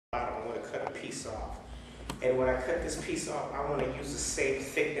I'm going to cut a piece off. And when I cut this piece off, I want to use the same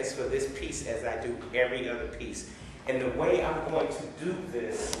thickness for this piece as I do every other piece. And the way I'm going to do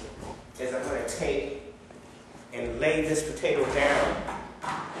this is I'm going to take and lay this potato down.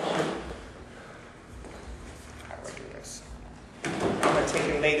 How do I do this? I'm going to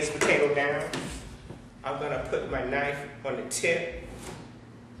take and lay this potato down. I'm going to put my knife on the tip.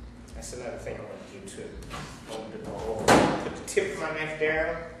 That's another thing I want to do too. Put the tip of my knife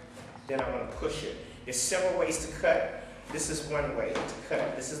down, then I'm going to push it. There's several ways to cut. This is one way to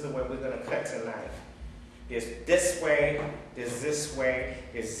cut. This is the way we're going to cut tonight. There's this way, there's this way,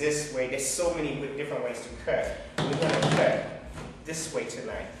 there's this way. There's so many different ways to cut. We're going to cut this way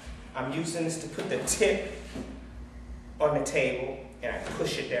tonight. I'm using this to put the tip on the table, and I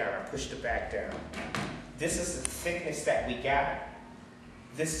push it down. I push the back down. This is the thickness that we got.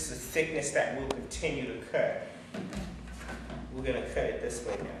 This is the thickness that we'll continue to cut. We're going to cut it this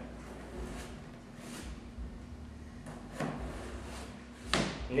way now.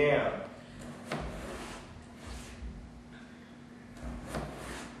 Now,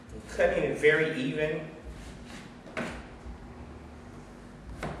 I'm cutting it very even.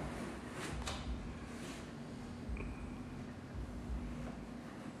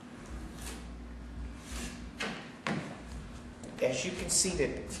 As you can see, that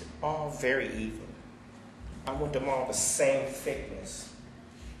it's all very even. I want them all the same thickness.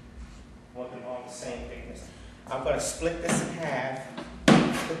 I'm going to split this in half,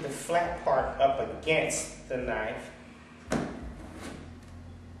 put the flat part up against the knife.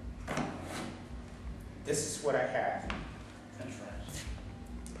 This is what I have. French fries.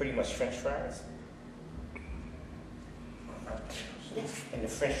 Pretty much French fries. And the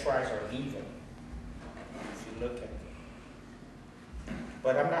French fries are even, if you look at them.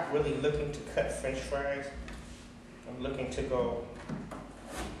 But I'm not really looking to cut French fries. I'm looking to go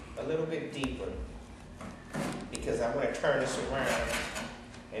a little bit deeper because I want to turn this around,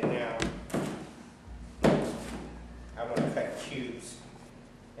 and now I want to cut cubes.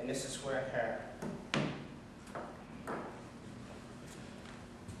 And this is what I have.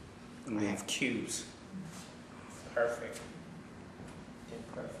 I have cubes. Perfect.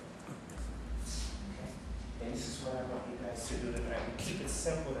 Perfect. And this is what I want you guys to do tonight. Keep it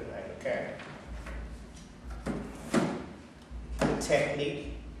simple tonight, okay? The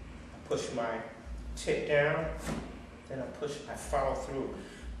technique, I push my tip down, then I follow through.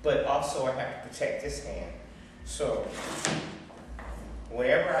 But also I have to protect this hand. So,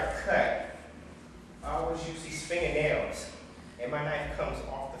 whenever I cut, I always use these fingernails, and my knife comes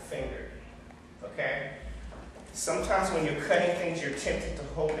off the finger, okay? Sometimes when you're cutting things, you're tempted to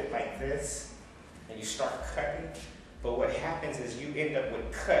hold it like this, and you start cutting, but what happens is you end up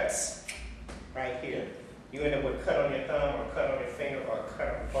with cuts right here. You end up with a cut on your thumb, or a cut on your finger, or a cut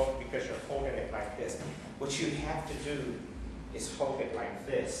on both because you're holding it like this. What you have to do is hold it like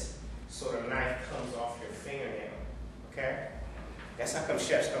this, so the knife comes off your fingernail, okay? That's how come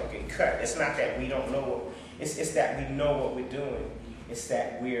chefs don't get cut. It's not that we don't know, it's that we know what we're doing. It's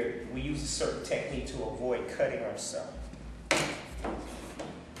that we use a certain technique to avoid cutting ourselves.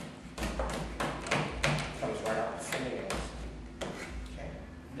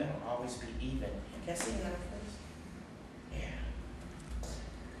 Always be even. Can I see your knife first? Yeah.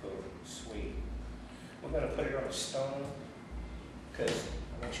 Good, sweet. We're going to put it on a stone because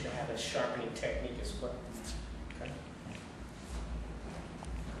I want you to have a sharpening technique as well. Okay.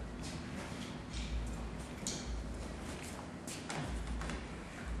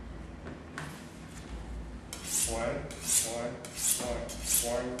 One,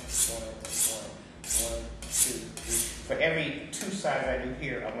 2, 3. For every 2 sides I do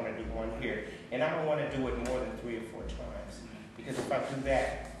here, I want to do 1 here. And I don't want to do it more than 3 or 4 times. Because if I do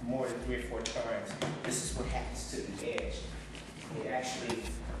that more than 3 or 4 times, this is what happens to the edge. It actually,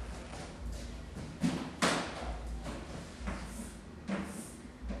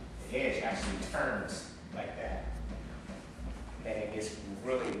 the edge actually turns like that. And it gets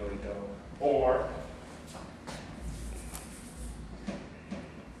really, really dull. Or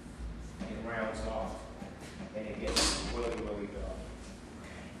it rounds off. And it gets really, really dull.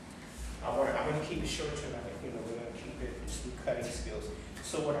 I'm going to keep it short tonight. We're going to keep it through cutting skills.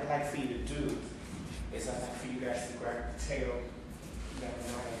 So what I'd like for you to do is I'd like for you guys to grab a potato, grab a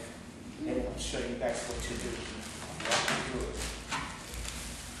knife, and I'll show you guys what to do. Walk you through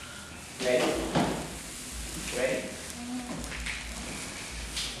it. Ready?